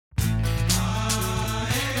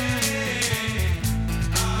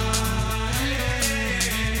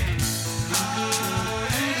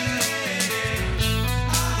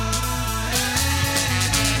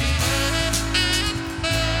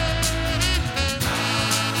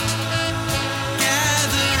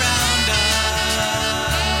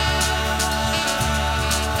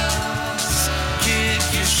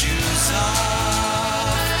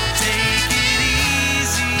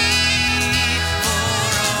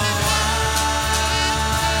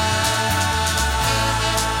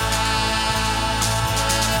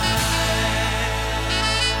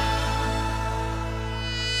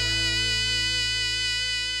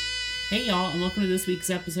y'all, and welcome to this week's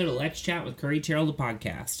episode of Let's Chat with Curry Terrell, the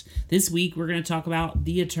podcast. This week, we're going to talk about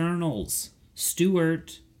the Eternals.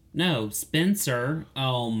 Spencer.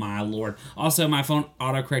 Oh, my lord. Also, my phone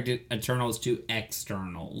autocorrected Eternals to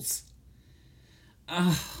Externals.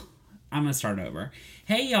 I'm going to start over.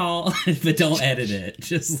 Hey, y'all, but don't edit it.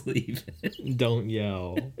 Just leave it. Don't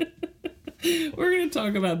yell. We're going to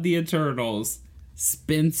talk about the Eternals.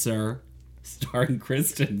 Spencer, starring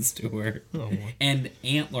Kristen Stewart, and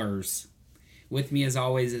Antlers. With me, as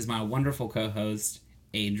always, is my wonderful co-host,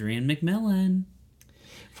 Adrian McMillan.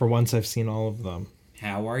 For once, I've seen all of them.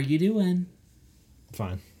 How are you doing?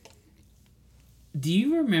 Fine. Do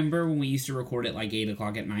you remember when we used to record at like 8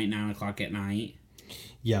 o'clock at night, 9 o'clock at night?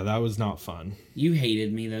 Yeah, that was not fun. You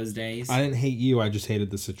hated me those days. I didn't hate you, I just hated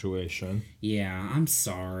the situation. Yeah, I'm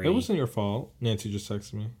sorry. It wasn't your fault. Nancy just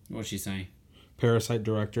texted me. What'd she say? Parasite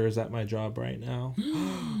director is at my job right now.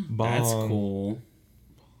 That's cool.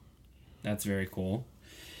 That's very cool.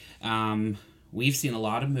 We've seen a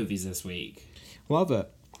lot of movies this week. Love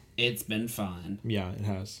it. It's been fun. Yeah, it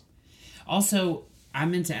has. Also, I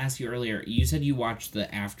meant to ask you earlier, you said you watched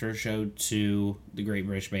the after show to the Great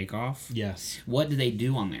British Bake Off? Yes. What do they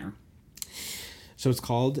do on there? So it's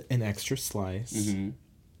called An Extra Slice. Mm-hmm.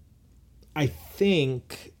 I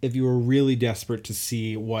think if you were really desperate to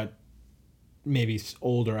see what maybe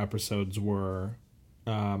older episodes were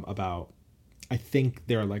about, I think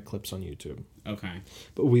there are like clips on YouTube. Okay.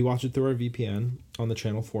 But we watch it through our VPN on the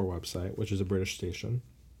Channel 4 website, which is a British station.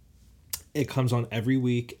 It comes on every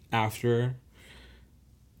week after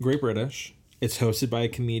Great British. It's hosted by a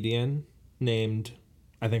comedian named,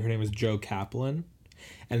 I think her name is Jo Kaplan.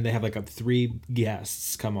 And they have like 3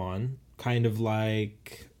 guests come on. Kind of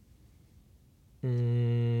like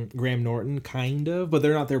Graham Norton, kind of, but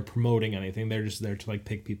they're not there promoting anything. They're just there to like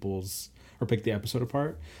pick the episode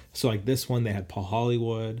apart. So like this one, they had Paul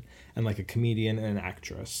Hollywood and like a comedian and an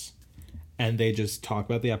actress, and they just talk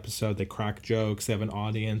about the episode. They crack jokes. They have an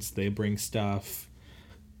audience. They bring stuff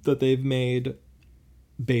that they've made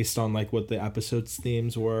based on like what the episode's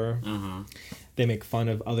themes were. They make fun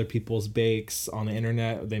of other people's bakes on the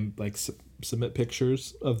internet. They like submit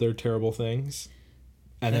pictures of their terrible things.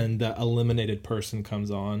 And then the eliminated person comes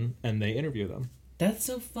on and they interview them. That's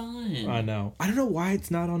so fun. I know. I don't know why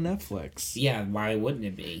it's not on Netflix. Yeah, why wouldn't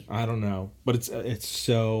it be? I don't know. But it's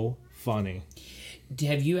so funny.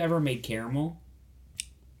 Have you ever made caramel?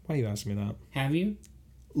 Why you asking me that? Have you?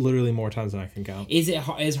 Literally more times than I can count. Is it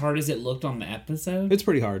as hard as it looked on the episode? It's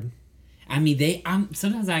pretty hard. I mean,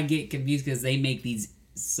 sometimes I get confused because they make these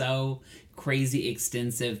so crazy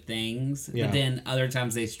extensive things. Yeah. But then other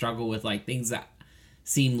times they struggle with like things that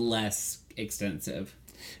seem less extensive.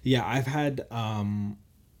 Yeah, I've had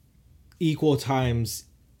equal times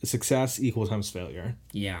success, equal times failure.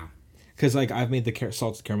 Yeah. Because like I've made the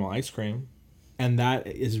salted caramel ice cream, and that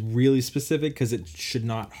is really specific because it should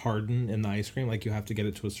not harden in the ice cream. Like you have to get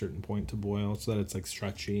it to a certain point to boil so that it's like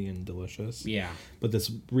stretchy and delicious. Yeah. But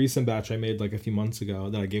this recent batch I made like a few months ago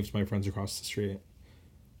that I gave to my friends across the street,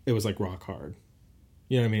 it was like rock hard.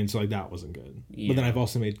 You know what I mean? So like that wasn't good. Yeah. But then I've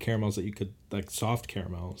also made caramels that you could, like soft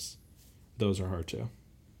caramels. Those are hard too.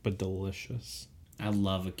 But delicious. I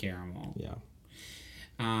love a caramel. Yeah.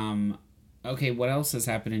 Okay, what else has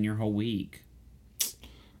happened in your whole week?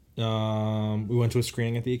 We went to a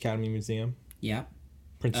screening at the Academy Museum. Yeah.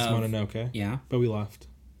 Princess Mononoke. Yeah. But we left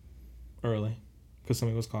early because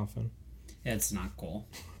somebody was coughing. It's not cool.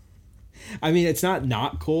 I mean, it's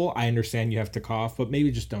not cool. I understand you have to cough, but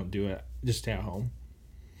maybe just don't do it. Just stay at home.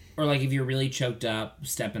 Or like if you're really choked up,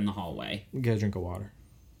 step in the hallway. Get a drink of water.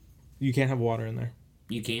 You can't have water in there.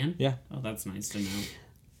 You can? Yeah. Oh, that's nice to know.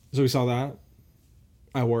 So we saw that.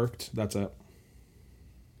 I worked. That's it.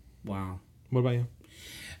 Wow. What about you?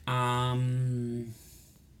 I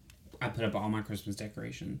put up all my Christmas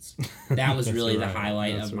decorations. That was really the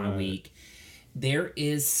highlight of my week. There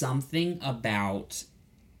is something about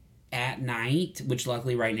at night, which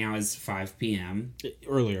luckily right now is 5 p.m.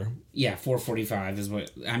 Earlier. Yeah, 4:45 is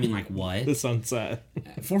what... I mean, like, what? The sunset.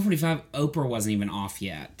 4:45, Oprah wasn't even off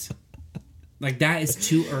yet. Like, that is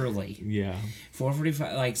too early. Yeah.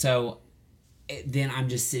 4:45, like, so... Then I'm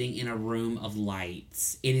just sitting in a room of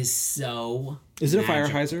lights. It is so Is it magical. a fire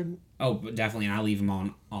hazard? Oh, definitely. And I leave them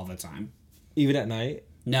on all the time. Even at night?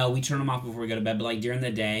 No, we turn them off before we go to bed. But, like, during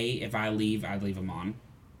the day, if I leave, I'd leave them on.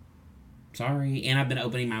 Sorry. And I've been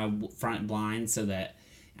opening my front blinds so that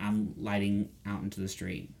I'm lighting out into the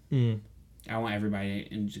street. I want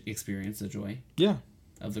everybody to experience the joy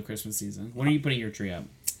of the Christmas season. When are you putting your tree up?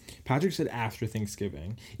 Patrick said after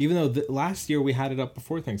Thanksgiving. Even though last year we had it up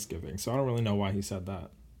before Thanksgiving. So I don't really know why he said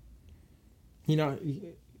that. You know,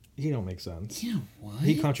 He don't make sense. Yeah, what?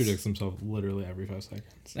 He contradicts himself literally every 5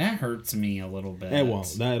 seconds. That hurts me a little bit. It won't.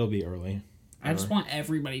 That'll be early. I just want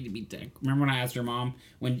everybody to be dick. Remember when I asked her mom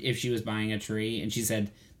if she was buying a tree, and she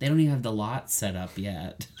said they don't even have the lot set up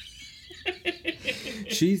yet.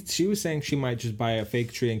 She was saying she might just buy a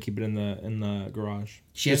fake tree and keep it in the garage.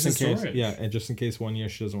 She has just the in storage. case, yeah, and just in case one year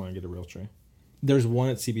she doesn't want to get a real tree. There's one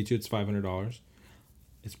at CB2. It's $500.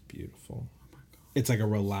 It's beautiful. It's like a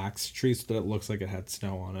relaxed tree so that it looks like it had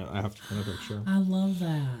snow on it. I have to find a picture. I love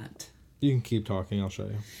that. You can keep talking. I'll show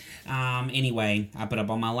you. Anyway, I put up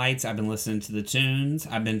all my lights. I've been listening to the tunes.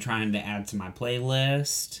 I've been trying to add to my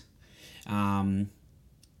playlist.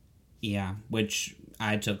 Yeah, which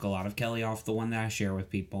I took a lot of Kelly off the one that I share with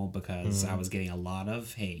people because I was getting a lot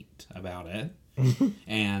of hate about it.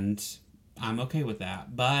 And I'm okay with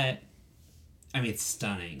that. But, I mean, it's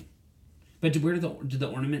stunning. But where do the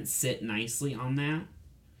ornaments sit nicely on that?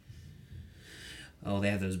 Oh, they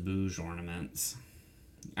have those bouge ornaments.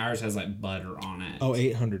 Ours has like butter on it. Oh,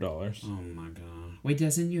 $800. Oh my god. Wait, did I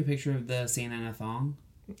send you a picture of the Santa Ana thong?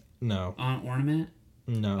 No. Ornament?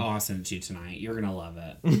 No. Oh, I'll send it to you tonight. You're gonna love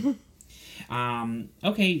it.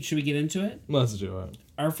 Okay, should we get into it? Let's do it.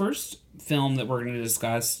 Our first film that we're gonna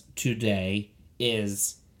discuss today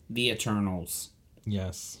is The Eternals,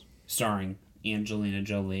 Yes. starring Angelina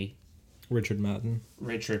Jolie, Richard Madden.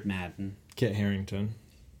 Kit Harington.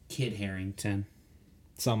 Kit Harington,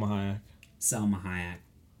 Salma Hayek. Selma Hayek,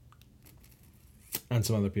 And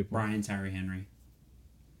some other people. Brian Tyree Henry.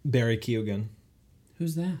 Barry Keoghan.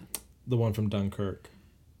 Who's that? The one from Dunkirk.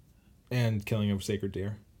 And Killing of a Sacred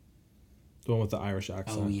Deer. The one with the Irish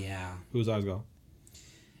accent. Oh yeah, Whose eyes go?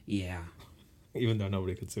 yeah. Even though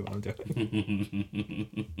nobody could see what I'm doing.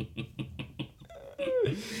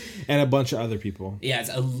 And a bunch of other people. Yeah, it's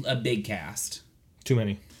a big cast. Too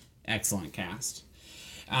many. Excellent cast.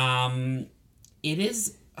 It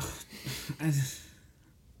is.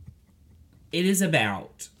 It is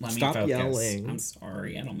about. Let Stop me focus. yelling. I'm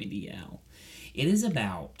sorry, I don't mean to yell. It is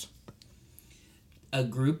about a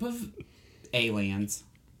group of aliens,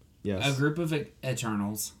 Yes. a group of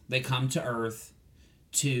Eternals. They come to Earth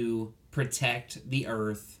to protect the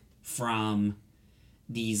Earth from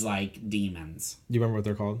these like demons, Do you remember what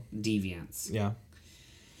they're called? deviants. Yeah.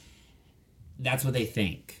 That's what they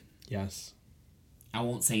think. Yes. I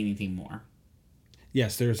won't say anything more.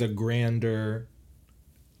 Yes, there's a grander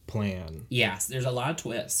plan. Yes, there's a lot of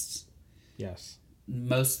twists. Yes.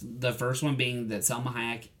 The first one being that Selma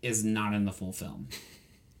Hayek is not in the full film,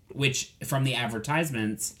 which from the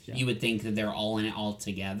advertisements you would think that they're all in it all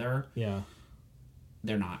together. Yeah.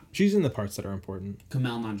 They're not. She's in the parts that are important.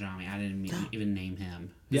 Kumail Nanjiani, I didn't even name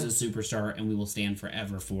him. He's a superstar, and we will stand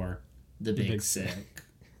forever for the Big Sick.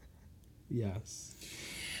 Yes.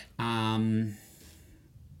 I'll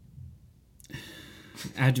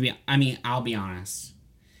be honest.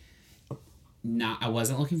 I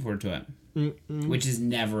wasn't looking forward to it, which is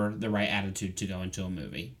never the right attitude to go into a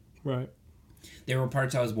movie. Right. There were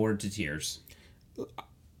parts I was bored to tears.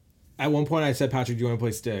 At one point I said, Patrick, do you want to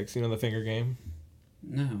play sticks? You know, the finger game?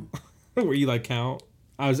 No. Where you like count?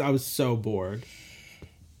 I was so bored.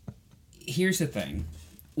 Here's the thing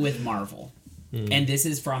with Marvel. And this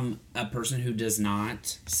is from a person who does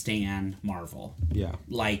not stan Marvel. Yeah.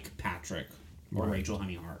 Like Patrick or Rachel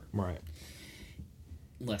Honeyhart. Right.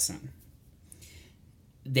 Listen.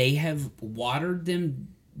 They have watered them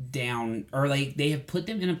down, or like they have put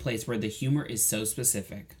them in a place where the humor is so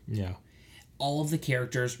specific. Yeah. All of the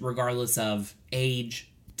characters, regardless of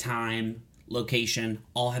age, time, location,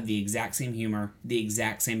 all have the exact same humor, the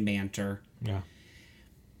exact same banter. Yeah.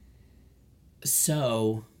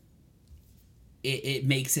 So it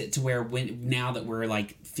makes it to where now that we're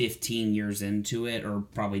like 15 years into it, or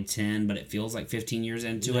probably 10, but it feels like 15 years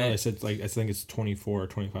into it. I said I think it's 24 or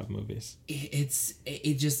 25 movies. It's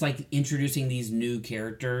just like introducing these new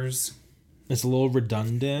characters. It's a little I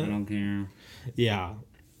redundant. don't care. Yeah.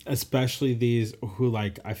 Especially these who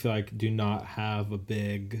like I feel like do not have a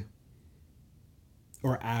big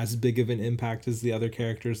or as big of an impact as the other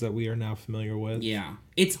characters that we are now familiar with. Yeah.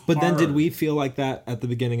 It's But then did hard. we feel like that at the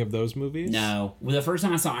beginning of those movies? No. Well, the first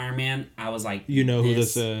time I saw Iron Man, I was like, You know who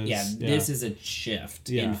this is. Yeah, Yeah. this is a shift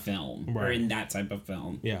in Yeah. film, or Right. in that type of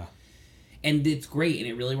film. Yeah. And it's great, and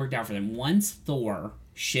it really worked out for them. Once Thor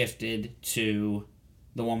shifted to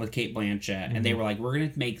the one with Cate Blanchett, and they were like, we're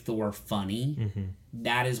going to make Thor funny,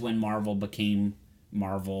 that is when Marvel became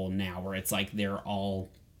Marvel now, where it's like they're all...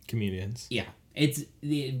 Comedians. Yeah.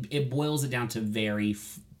 It boils it down to very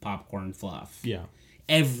popcorn fluff. Yeah.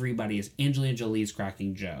 Everybody is... Angelina Jolie's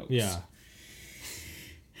cracking jokes. Yeah.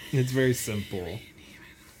 It's very simple.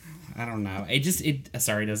 I don't know.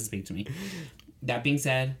 Sorry, it doesn't speak to me. That being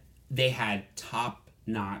said, they had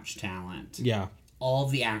top-notch talent. Yeah. All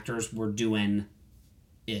of the actors were doing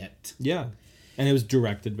it. Yeah. And it was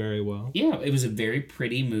directed very well. Yeah, it was a very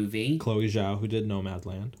pretty movie. Chloe Zhao, who did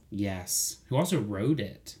Nomadland. Yes. Who also wrote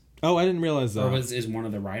it. Oh, I didn't realize that. Or is one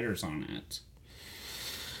of the writers on it.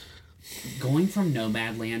 Going from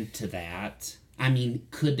Nomadland to that, I mean,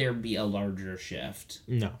 could there be a larger shift?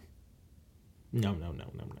 No. No.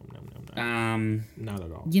 Not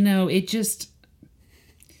at all. You know, it just...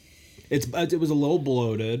 It was a little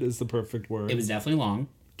bloated, is the perfect word. It was definitely long.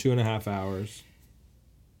 2.5 hours.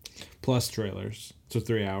 Plus trailers. So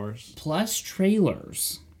 3 hours. Plus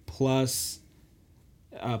trailers. Plus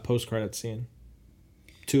post-credit scene.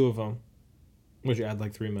 2 of them. Which add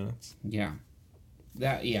like 3 minutes. Yeah.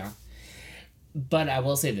 Yeah. But I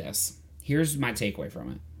will say this. Here's my takeaway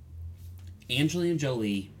from it. Angelina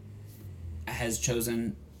Jolie has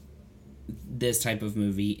chosen this type of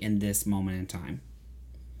movie in this moment in time.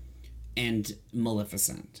 And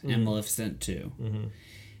Maleficent. And Maleficent 2. Mm-hmm.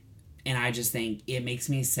 And I just think it makes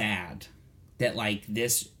me sad that, like,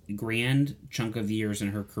 this grand chunk of years in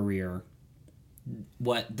her career,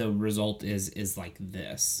 what the result is like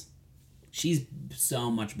this. She's so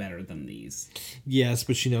much better than these. Yes,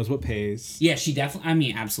 but she knows what pays. Yeah, she definitely, I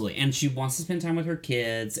mean, absolutely. And she wants to spend time with her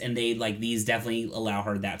kids, and they, like, these definitely allow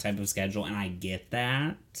her that type of schedule, and I get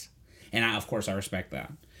that. And of course, I respect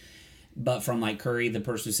that. But from, like, Curry, the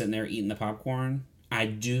person who's sitting there eating the popcorn, I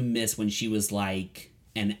do miss when she was, like,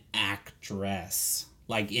 an actress.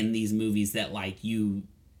 Like, in these movies that, like, you...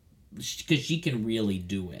 Because she can really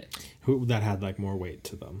do it. That had, like, more weight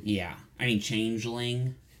to them. Yeah. I mean,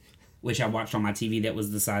 Changeling, which I watched on my TV that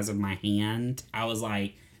was the size of my hand. I was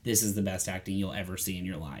like, this is the best acting you'll ever see in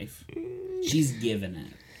your life. She's given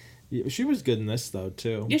it. Yeah, she was good in this, though,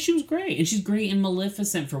 too. Yeah, she was great. And she's great in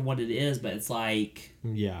Maleficent for what it is, but it's like...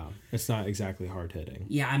 Yeah, it's not exactly hard-hitting.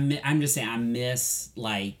 Yeah, I'm just saying, I miss,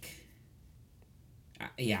 like...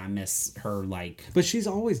 Yeah, I miss her, like... But she's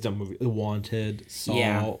always done movies. The Wanted, Salt.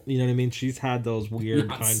 Yeah. You know what I mean? She's had those weird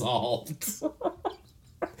Not Salt.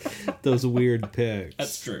 those weird picks.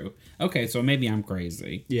 That's true. Okay, so maybe I'm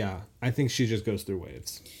crazy. Yeah, I think she just goes through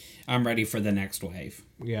waves. I'm ready for the next wave.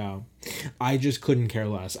 Yeah. I just couldn't care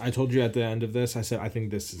less. I told you at the end of this, I said, I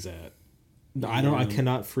think this is it. I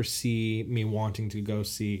cannot foresee me wanting to go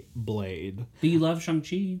see Blade. But you love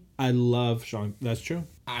Shang-Chi. I love Shang. That's true.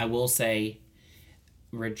 I will say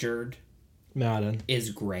Richard Madden is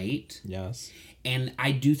great. Yes. And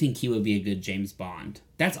I do think he would be a good James Bond.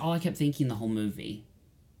 That's all I kept thinking the whole movie.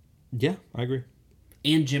 Yeah, I agree.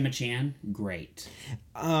 And Gemma Chan, great.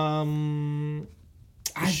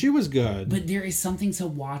 She was good. But there is something so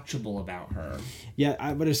watchable about her.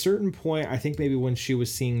 Yeah, but at a certain point, I think maybe when she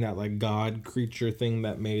was seeing that, like, god creature thing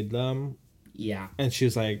that made them. Yeah. And she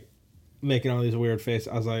was, like, making all these weird faces.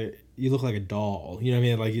 I was like, you look like a doll. You know what I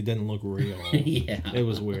mean? Like, you didn't look real. Yeah. It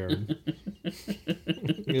was weird.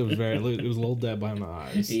 It was a little dead behind the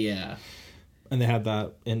eyes. Yeah. And they had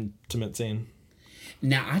that intimate scene.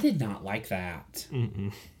 Now, I did not like that.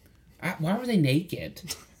 Why were they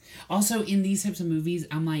naked? Also, in these types of movies,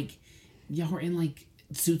 I'm like, y'all are in, like,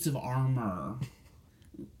 suits of armor.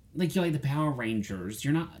 Like, you're like the Power Rangers.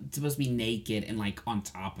 You're not supposed to be naked and, like, on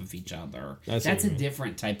top of each other. That's a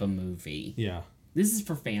different type of movie. Yeah. This is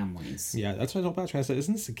for families. Yeah, that's what I told Patrick. I said,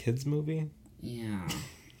 isn't this a kid's movie? Yeah.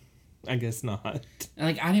 I guess not.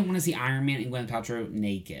 Like, I didn't want to see Iron Man and Gwyneth Paltrow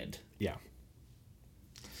naked. Yeah.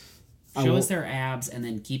 Show us their abs and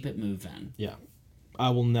then keep it moving. Yeah. I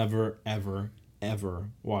will never, ever, ever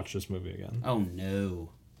watch this movie again. Oh, no.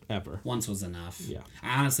 Ever. Once was enough. Yeah.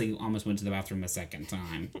 I honestly almost went to the bathroom a second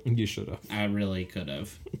time. You should have. I really could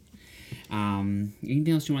have. Anything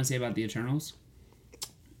else you want to say about the Eternals?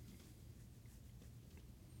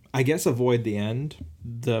 I guess avoid the end,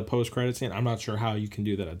 the post-credit scene. I'm not sure how you can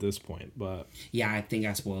do that at this point, but... Yeah, I think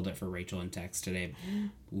I spoiled it for Rachel in text today.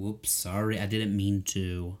 Whoops, sorry. I didn't mean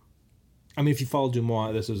to. I mean, if you follow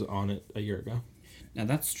Dumois, this was on it a year ago. Now,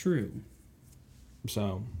 that's true.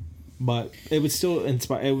 So... But it was still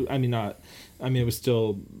inspire. It was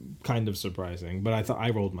still kind of surprising. But I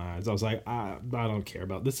rolled my eyes. I was like, I don't care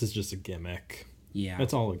about this. Is just a gimmick. Yeah,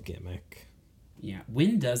 it's all a gimmick. Yeah.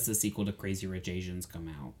 When does the sequel to Crazy Rich Asians come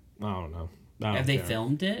out? I don't know. Have they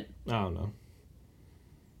filmed it? I don't know.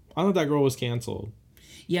 I thought that girl was canceled.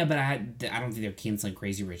 Yeah, but I don't think they're canceling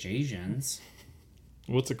Crazy Rich Asians.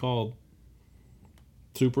 What's it called?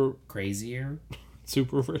 Super Crazier.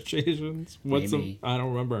 Super Rich Asians? Maybe. I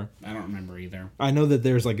don't remember. I don't remember either. I know that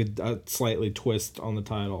there's like a slightly twist on the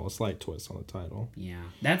title. A slight twist on the title. Yeah.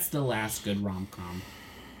 That's the last good rom-com.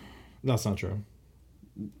 That's not true.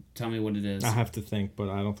 Tell me what it is. I have to think, but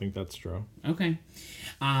I don't think that's true. Okay.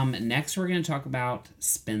 Next, we're going to talk about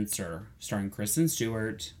Spencer, starring Kristen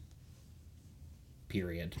Stewart.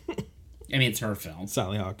 Period. I mean, it's her film.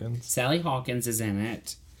 Sally Hawkins. Sally Hawkins is in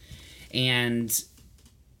it. And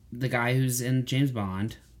the guy who's in James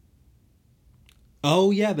Bond.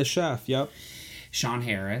 Oh, yeah, the chef. Yep. Sean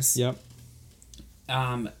Harris. Yep.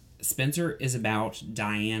 Spencer is about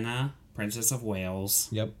Diana, Princess of Wales.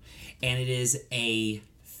 Yep. And it is a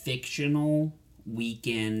fictional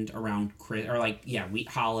weekend around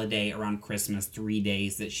holiday around Christmas, 3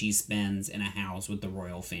 days that she spends in a house with the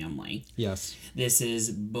royal family. Yes. This is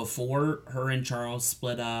before her and Charles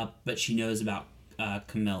split up, but she knows about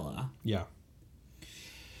Camilla. Yeah.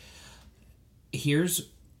 First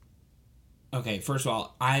of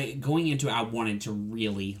all, I wanted to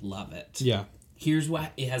really love it. Yeah. Here's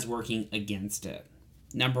what it has working against it.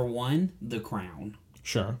 Number one, The Crown.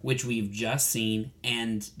 Sure. Which we've just seen,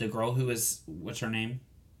 and the girl who is, what's her name?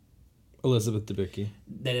 Elizabeth Debicki.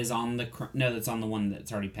 That is on that's on the one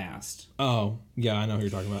that's already passed. Oh, yeah, I know who you're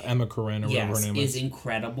talking about. Emma Corrin or whatever her name is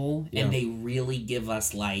incredible, Yeah. and they really give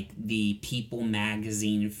us like the People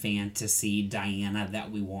magazine fantasy Diana that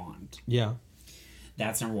we want. Yeah.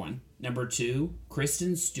 That's number one. Number two,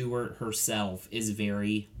 Kristen Stewart herself is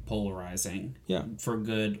very polarizing. Yeah. For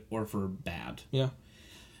good or for bad. Yeah.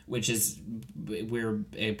 Which is, we're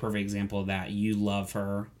a perfect example of that. You love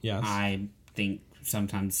her. Yes. I think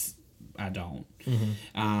sometimes I don't.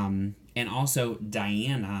 Mm-hmm. And also,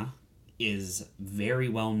 Diana is very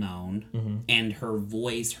well known. Mm-hmm. And her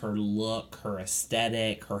voice, her look, her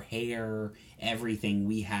aesthetic, her hair, everything,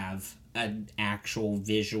 we have an actual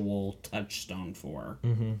visual touchstone for.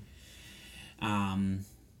 Mm-hmm.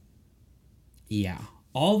 Yeah.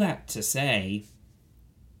 All that to say,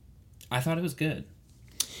 I thought it was good.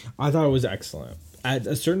 I thought it was excellent. At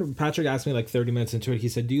a certain Patrick asked me like 30 minutes into it. He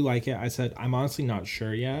said, "Do you like it?" I said, "I'm honestly not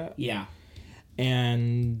sure yet." Yeah.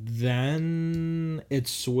 And then it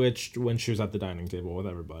switched when she was at the dining table with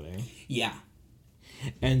everybody. Yeah.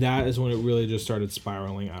 And that is when it really just started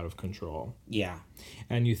spiraling out of control. Yeah.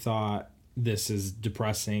 And you thought, this is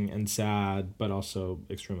depressing and sad, but also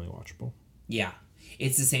extremely watchable. Yeah.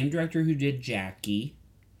 It's the same director who did Jackie.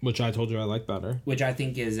 Which I told you I like better. Which I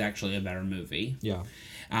think is actually a better movie. Yeah.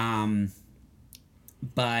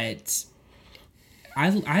 But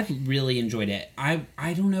I really enjoyed it. I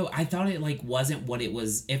don't know. I thought it like wasn't what it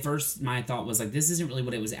was. At first, my thought was like, this isn't really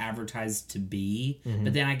what it was advertised to be. Mm-hmm.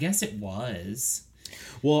 But then I guess it was.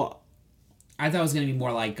 Well, I thought it was going to be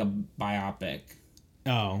more like a biopic.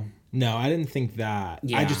 Oh, no, I didn't think that.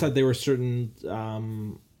 Yeah. I just thought there were certain,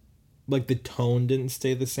 like the tone didn't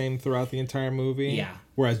stay the same throughout the entire movie. Yeah.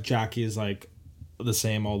 Whereas Jackie is like the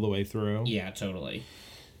same all the way through. Yeah, totally.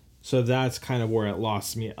 So that's kind of where it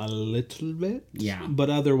lost me a little bit. Yeah.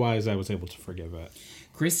 But otherwise, I was able to forgive it.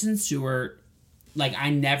 Kristen Stewart, like,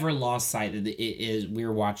 I never lost sight that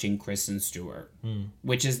we're watching Kristen Stewart,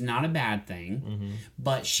 which is not a bad thing,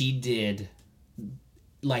 but she did,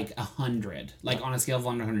 like, 100. Like, on a scale of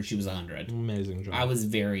 1 to 100, she was 100. Amazing job. I was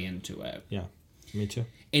very into it. Yeah, me too.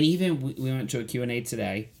 And even, we went to a Q&A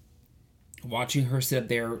today, watching her sit up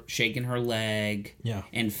there, shaking her leg,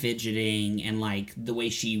 and fidgeting, and, like, the way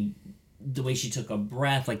she took a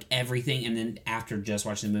breath, like, everything, and then after just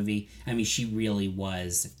watching the movie, I mean, she really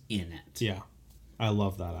was in it. Yeah. I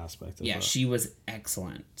love that aspect of it. Yeah, she was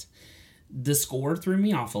excellent. The score threw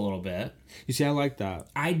me off a little bit. You see, I like that.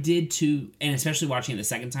 I did too, and especially watching it the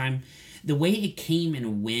second time. The way it came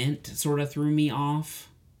and went sort of threw me off.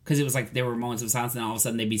 Because it was like there were moments of silence, and all of a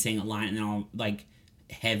sudden they'd be saying a line, and then all like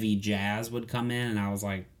heavy jazz would come in, and I was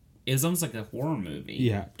like, it was almost like a horror movie.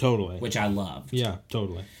 Yeah, totally. Which I loved. Yeah,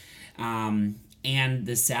 totally. And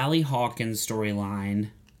the Sally Hawkins storyline.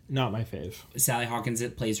 Not my fave. Sally Hawkins,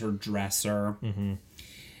 it plays her dresser. Mm-hmm.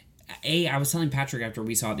 I was telling Patrick after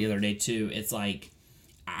we saw it the other day too, it's like,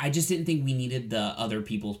 I just didn't think we needed the other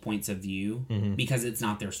people's points of view because it's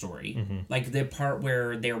not their story. Mm-hmm. Like the part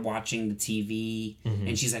where they're watching the TV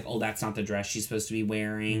and she's like, oh, that's not the dress she's supposed to be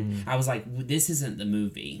wearing. I was like, this isn't the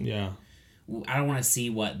movie. Yeah. I don't want to see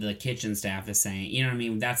what the kitchen staff is saying. You know what I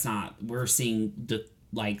mean? That's not, we're seeing the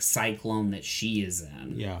like cyclone that she is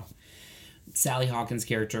in. Yeah. Sally Hawkins'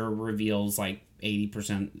 character reveals like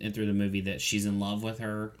 80% through the movie that she's in love with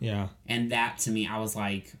her. Yeah. And that to me, I was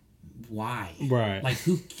like, why? Right. Like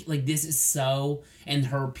who, like this is so, and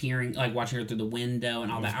her peering, like watching her through the window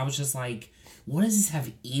and all that. I was just like, what does this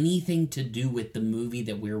have anything to do with the movie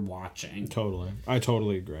that we're watching? Totally. I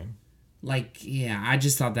totally agree. Like, yeah, I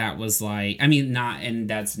just thought that was like, I mean, not, and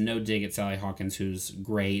that's no dig at Sally Hawkins, who's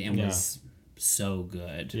great and was so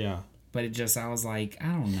good. Yeah. But it just, I was like, I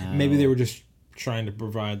don't know. Maybe they were just trying to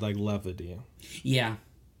provide like levity. Yeah,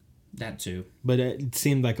 that too. But it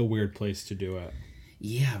seemed like a weird place to do it.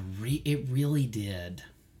 Yeah, it really did.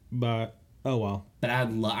 But oh well. But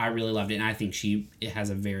I really loved it, and I think it has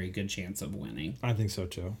a very good chance of winning. I think so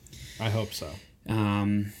too. I hope so.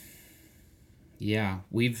 Yeah,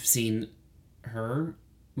 we've seen her.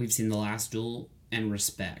 We've seen The Last Duel and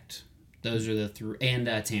Respect. Those are the three, and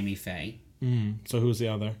Tammy Faye. So who's the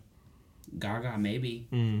other? Gaga, maybe.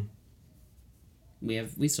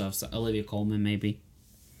 We still have Olivia Colman, maybe.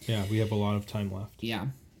 Yeah, we have a lot of time left. Yeah.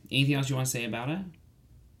 Anything else you want to say about it?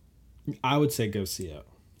 I would say go see it.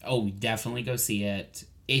 Oh, definitely go see it.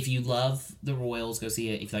 If you love the Royals, go see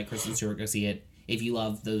it. If you like Kristen Stewart, go see it. If you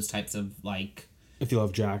love those types of like... If you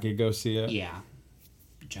love Jackie, go see it. Yeah.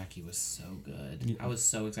 Jackie was so good. Yeah. I was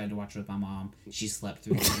so excited to watch it with my mom. She slept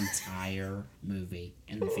through the entire movie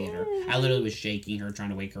in the theater. I literally was shaking her,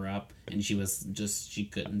 trying to wake her up, and she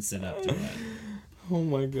couldn't sit up to it. Oh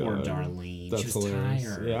my god. Poor Darlene. That's she was hilarious.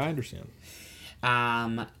 tired. Yeah, I understand.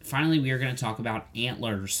 Finally, we are going to talk about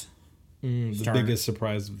Antlers. The biggest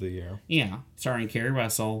surprise of the year. Yeah. Starring Kerry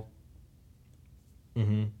Russell.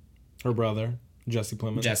 Her brother, Jesse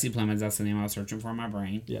Plemons. Jesse Plemons, that's the name I was searching for in my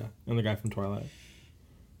brain. Yeah, and the guy from Twilight.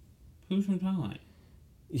 Who's from Twilight?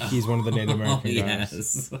 He's one of the Native American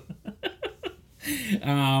guys.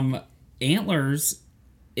 Yes. Antlers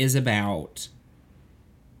is about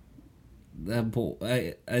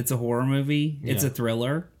it's a horror movie. It's a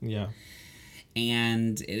thriller. Yeah.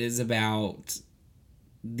 And it is about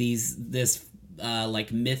this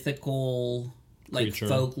like mythical, like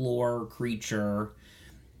folklore creature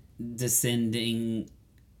descending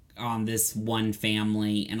on this one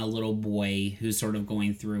family and a little boy who's sort of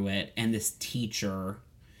going through it, and this teacher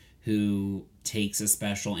who takes a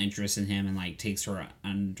special interest in him and like takes him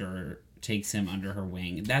under her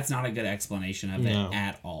wing. That's not a good explanation of it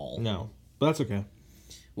at all. No, but that's okay.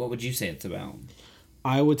 What would you say it's about?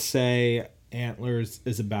 I would say Antlers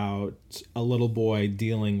is about a little boy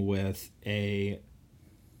dealing with a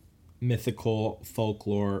mythical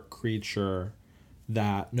folklore creature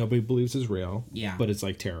that nobody believes is real. Yeah. But it's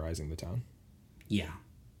like terrorizing the town. Yeah.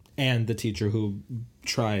 And the teacher who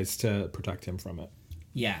tries to protect him from it.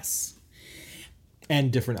 Yes. And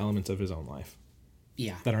different elements of his own life.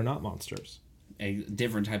 Yeah. That are not monsters.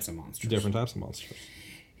 Different types of monsters. Different types of monsters.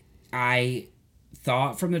 I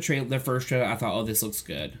thought from the first trailer, I thought, oh, this looks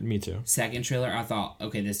good. Me too. Second trailer, I thought,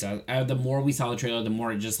 okay, this does. The more we saw the trailer, the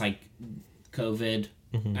more it just like COVID.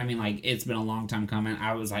 I mean, like, it's been a long time coming.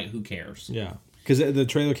 I was like, who cares? Yeah. Because the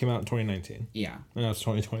trailer came out in 2019. Yeah. And now it's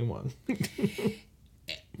 2021.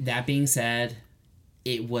 That being said,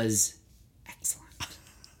 it was excellent.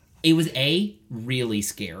 It was really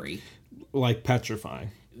scary. Like petrifying.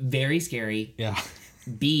 Very scary. Yeah.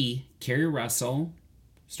 B, Kerry Russell,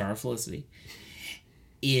 star of Felicity,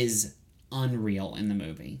 is unreal in the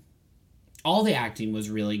movie. All the acting was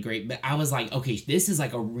really great, but I was like, okay, this is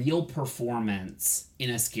like a real performance in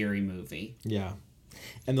a scary movie. Yeah.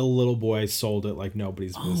 And the little boy sold it like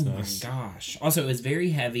nobody's business. Oh my gosh. Also, it was very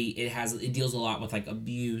heavy. It deals a lot with like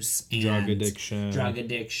abuse and drug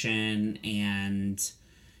addiction, and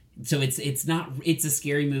so it's a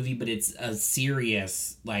scary movie, but it's a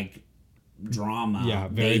serious like drama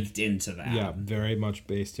baked into that. Yeah, very much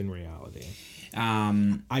based in reality.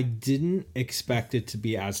 I didn't expect it to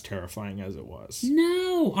be as terrifying as it was.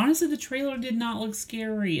 No, honestly, the trailer did not look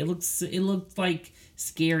scary. It looked like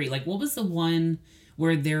scary. Like, what was the one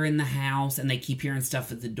where they're in the house and they keep hearing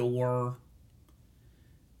stuff at the door?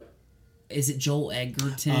 Is it Joel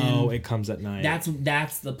Edgerton? Oh, It Comes at Night.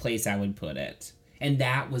 That's the place I would put it, and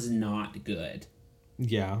that was not good.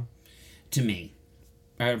 Yeah, to me,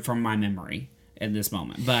 from my memory at this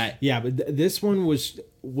moment. But yeah, but this one was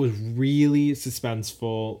really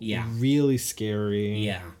suspenseful. Yeah, really scary.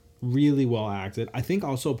 Yeah, really well acted. I think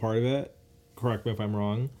also part of it, correct me if I'm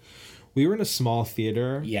wrong, we were in a small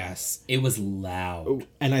theater. Yes, it was loud.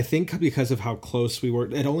 And I think because of how close we were,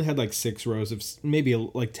 it only had like 6 rows of, maybe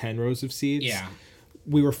like 10 rows of seats. Yeah.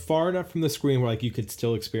 We were far enough from the screen where like you could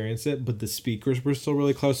still experience it, but the speakers were still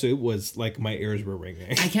really close, so it was like my ears were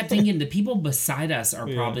ringing. I kept thinking the people beside us are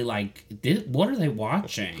probably like, what are they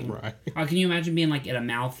watching? Right. Can you imagine being like in a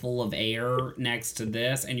mouthful of air next to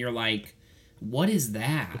this, and you're like, what is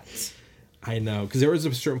that? I know, because there was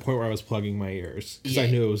a certain point where I was plugging my ears because I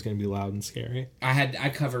knew it was going to be loud and scary. I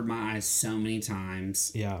covered my eyes so many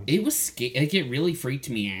times. Yeah, it was scary. Like, it really freaked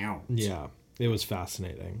me out. Yeah, it was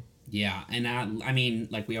fascinating. Yeah, and I mean,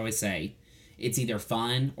 like we always say, it's either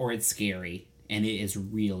fun or it's scary, and it is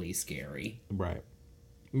really scary. Right.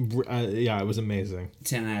 Yeah, it was amazing.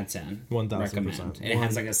 10 out of 10. 1,000%. It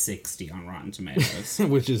has like a 60 on Rotten Tomatoes.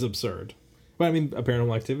 Which is absurd. But I mean,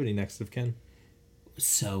 Paranormal Activity, Next of Kin.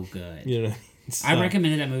 So good. You know, I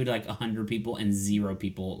recommended that movie to like 100 people, and 0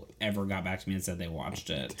 people ever got back to me and said they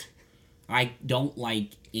watched it. I don't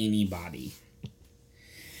like anybody.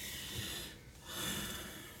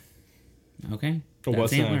 Okay.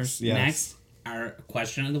 What's next? Yes. Next, our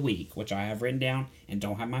question of the week, which I have written down and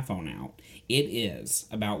don't have my phone out. It is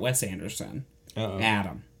about Wes Anderson. Uh-oh.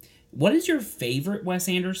 Adam, what is your favorite Wes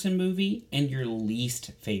Anderson movie and your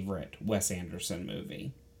least favorite Wes Anderson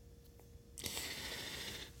movie?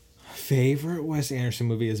 Favorite Wes Anderson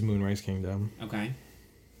movie is Moonrise Kingdom. Okay.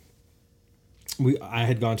 I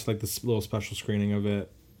had gone to like this little special screening of it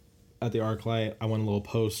at the ArcLight. I won a little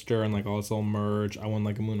poster and like all this little merch. I won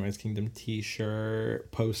like a Moonrise Kingdom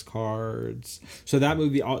t-shirt, postcards. So that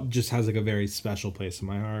movie just has like a very special place in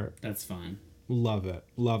my heart. That's fun. Love it.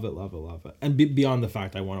 Love it, love it, love it. And beyond the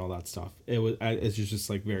fact I won all that stuff, it's just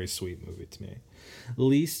like very sweet movie to me.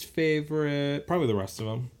 Least favorite, probably the rest of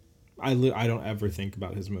them. I don't ever think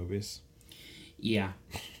about his movies. Yeah.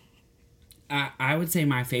 I would say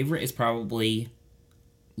my favorite is probably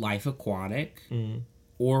Life Aquatic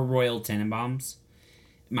or Royal Tenenbaums.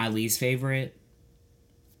 My least favorite,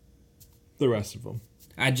 the rest of them.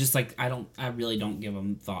 I really don't give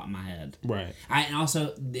them thought in my head. Right. And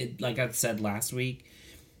also, like I said last week,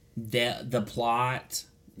 the plot,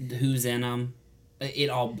 who's in them, it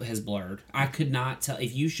all has blurred. I could not tell.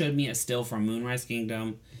 If you showed me a still from Moonrise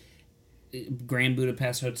Kingdom, Grand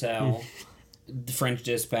Budapest Hotel, The French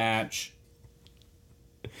Dispatch,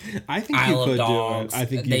 I think Isle you of could Dogs, do it. I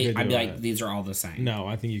think you could do it. I'd be like, these are all the same. No,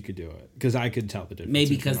 I think you could do it. Because I could tell the difference.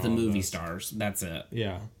 Maybe because the all of movie those. stars. That's it.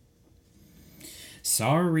 Yeah.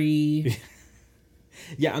 Sorry.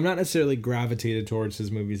 Yeah, I'm not necessarily gravitated towards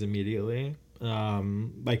his movies immediately.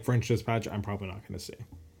 Like French Dispatch, I'm probably not going to see.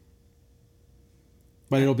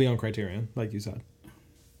 But it'll be on Criterion, like you said.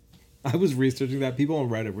 I was researching that. People on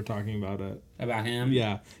Reddit were talking about it. About him?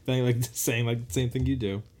 Yeah. Saying like the same thing you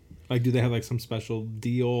do. Like, do they have like some special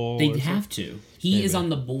deal? They'd have to. He is on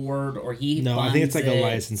the board, or he No, I think it's like funds a it.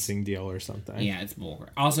 licensing deal or something. Yeah, it's bull.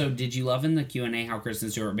 Also, did you love in the Q&A how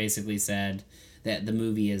Kristen Stewart basically said that the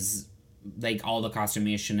movie is, like, all the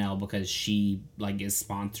costuming is Chanel because she, like, is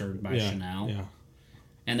sponsored by Chanel? Yeah.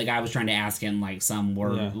 And the guy was trying to ask him, like, some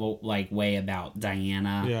word, like, way about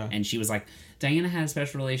Diana. Yeah. And she was like, Diana had a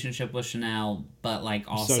special relationship with Chanel, but, like,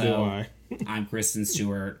 also, So do I. I'm Kristen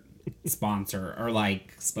Stewart, sponsor, or,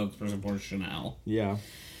 like, spokesperson for Chanel. Yeah.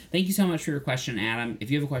 Thank you so much for your question, Adam. If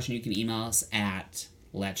you have a question, you can email us at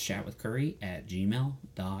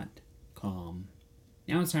letschatwithcurry@gmail.com.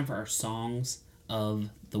 Now it's time for our songs of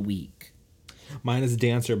the week. Mine is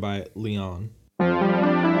Dancer by Leon.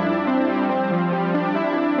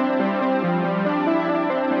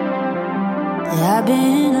 I've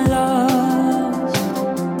been lost,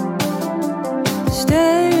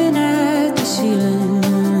 staring at the ceiling.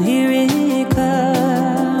 Here it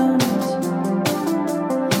comes.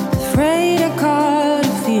 Afraid I caught a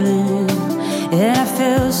feeling, and I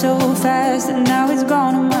fell so fast that now it's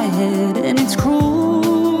gone in my head, and it's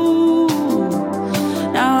cruel.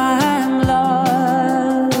 Now I'm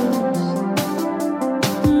lost.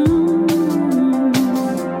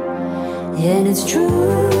 And it's true.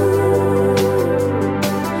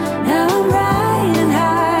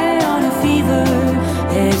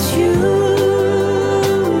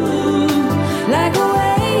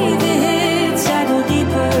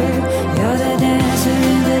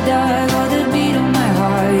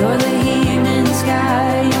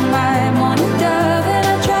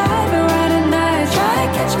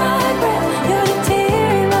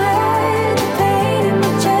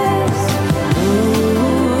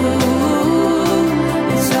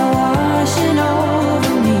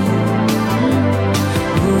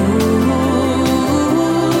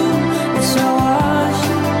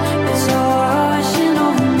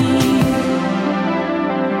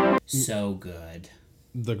 So good.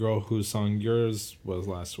 The girl whose song yours was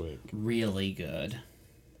last week. Really good.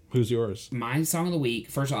 Who's yours? My song of the week,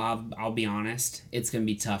 first of all, I'll be honest, it's going to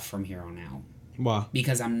be tough from here on out. Why?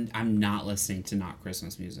 Because I'm not listening to not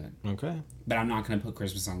Christmas music. Okay. But I'm not going to put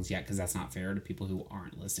Christmas songs yet because that's not fair to people who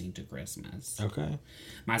aren't listening to Christmas. Okay.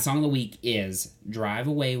 My song of the week is Drive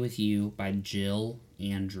Away With You by Jill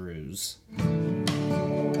Andrews.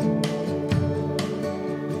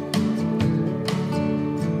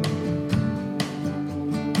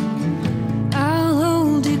 I'll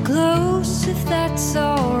hold you close if that's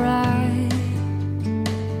alright.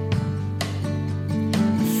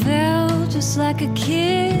 I felt just like a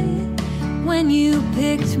kid when you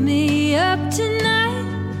picked me up tonight.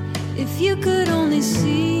 If you could only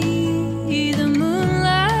see the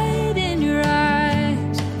moonlight in your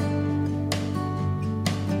eyes.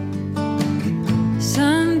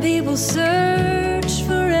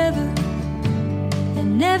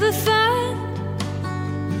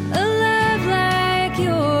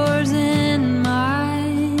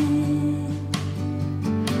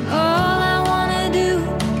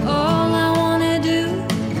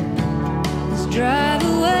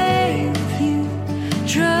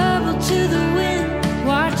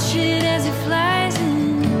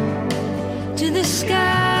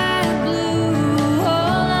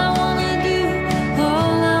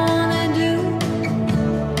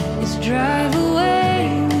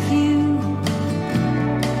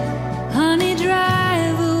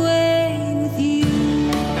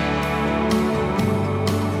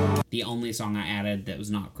 only song I added that was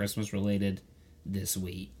not Christmas related this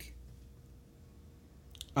week.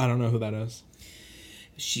 I don't know who that is.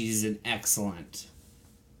 She's an excellent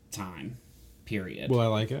time, period. Will I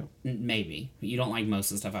like it? Maybe. You don't like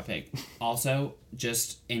most of the stuff I pick. Also,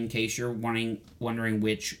 just in case you're wondering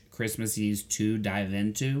which Christmas CDs to dive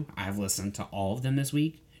into, I've listened to all of them this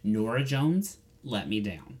week. Norah Jones, Let Me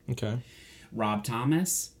Down. Okay. Rob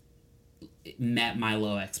Thomas, met my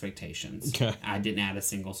low expectations. Okay. I didn't add a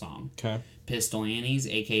single song. Okay. Pistol Annie's,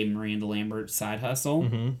 a.k.a. Miranda Lambert's Side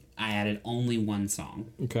Hustle, I added only one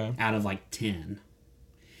song. Okay. Out of like 10.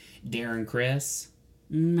 Darren Criss,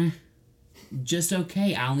 just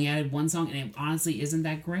okay. I only added one song, and it honestly isn't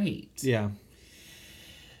that great. Yeah.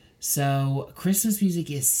 So, Christmas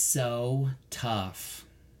music is so tough.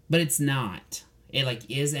 But it's not. It,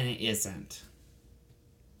 like, is and it isn't.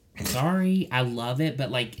 Sorry, I love it,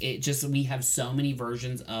 but, like, it just, we have so many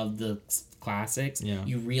versions of the classics. Yeah.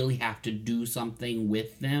 You really have to do something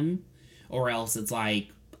with them, or else it's, like,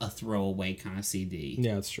 a throwaway kind of CD.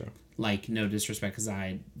 Yeah, that's true. Like, no disrespect, because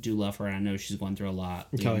I do love her, and I know she's going through a lot.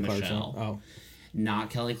 Kelly Clarkson. Oh. Not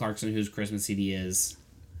Kelly Clarkson, whose Christmas CD is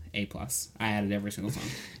A+. I added every single song.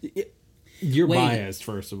 You're biased,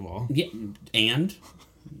 first of all. Yeah, and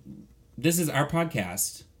this is our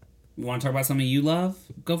podcast. You want to talk about something you love?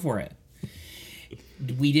 Go for it.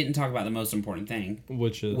 We didn't talk about the most important thing.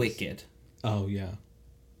 Which is? Wicked. Oh, yeah.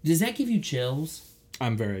 Does that give you chills?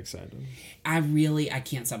 I'm very excited. I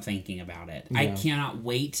can't stop thinking about it. Yeah. I cannot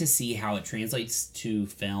wait to see how it translates to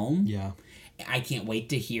film. Yeah. I can't wait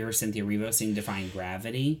to hear Cynthia Erivo sing Defying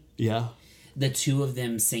Gravity. Yeah. The two of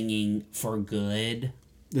them singing For Good.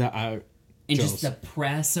 Yeah, and just the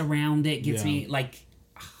press around it gets Yeah. me, like,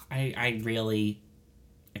 I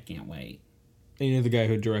can't wait. And you know the guy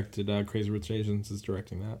who directed Crazy Rich Asians is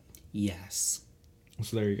directing that? Yes.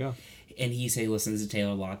 So there you go. And he listens to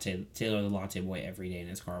Taylor the Latte Boy every day in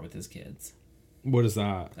his car with his kids. What is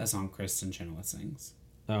that? A song Kristen Chenoweth sings.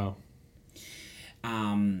 Oh.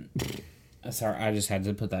 Sorry, I just had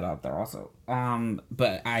to put that out there also.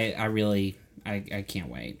 But I really can't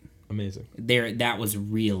wait. Amazing. That was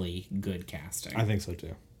really good casting. I think so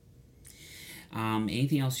too.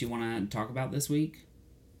 Anything else you want to talk about this week?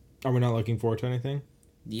 Are we not looking forward to anything?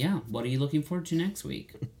 Yeah. What are you looking forward to next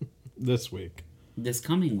week? This week. This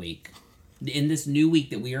coming week. In this new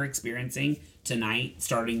week that we are experiencing tonight,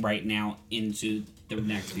 starting right now into the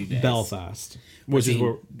next few days. Belfast. Which is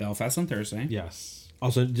where... Belfast on Thursday. Yes.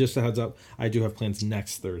 Also, just a heads up, I do have plans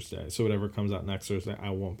next Thursday. So whatever comes out next Thursday,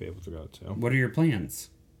 I won't be able to go to. What are your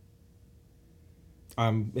plans?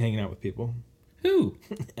 I'm hanging out with people. Who?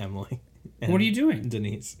 Emily. What are you doing?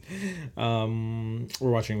 Denise. We're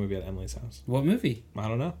watching a movie at Emily's house. What movie? I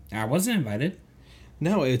don't know. I wasn't invited.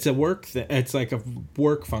 No, it's a work thing. It's like a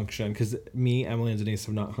work function because me, Emily, and Denise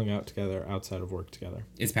have not hung out together outside of work together.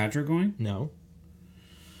 Is Patrick going? No.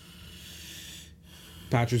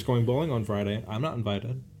 Patrick's going bowling on Friday. I'm not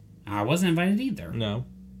invited. I wasn't invited either. No.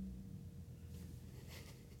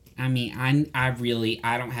 I mean, I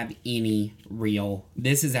don't have any real...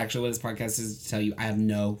 This is actually what this podcast is to tell you. I have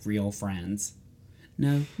no real friends.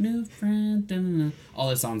 No friend. Da, da, da. All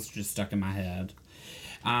the songs are just stuck in my head.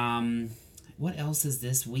 What else is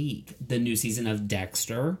this week? The new season of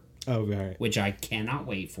Dexter. Oh, right. Which I cannot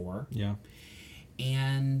wait for. Yeah.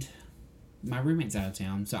 And my roommate's out of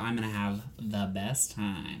town, so I'm going to have the best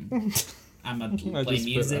time. I'm going to play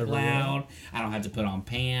music loud. I don't have to put on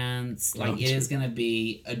pants. Like, it is going to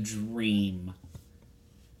be a dream.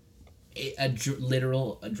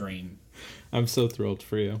 Literal dream. I'm so thrilled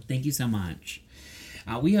for you. Thank you so much.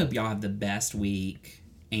 We hope y'all have the best week.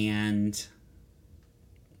 And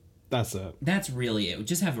that's it. That's really it.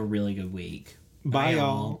 Just have a really good week. Bye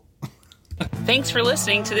y'all. Thanks for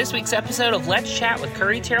listening to this week's episode of Let's Chat with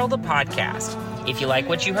Curry Terrell, the podcast. If you like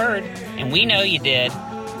what you heard, and we know you did,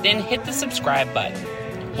 then hit the subscribe button.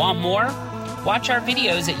 Want more? Watch our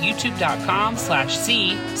videos at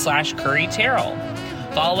youtube.com/c/Curry Terrell.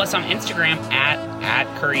 Follow us on Instagram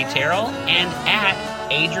at Curry Terrell and at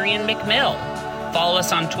Adrian McMill. Follow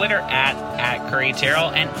us on Twitter at Curry Terrell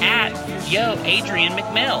and at Adrian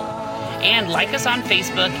McMill. And like us on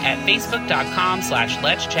Facebook at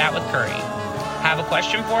facebook.com/Let's Chat with Curry. Have a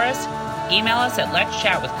question for us? Email us at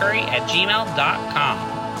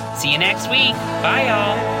letschatwithcurry@gmail.com. See you next week. Bye,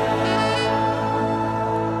 y'all.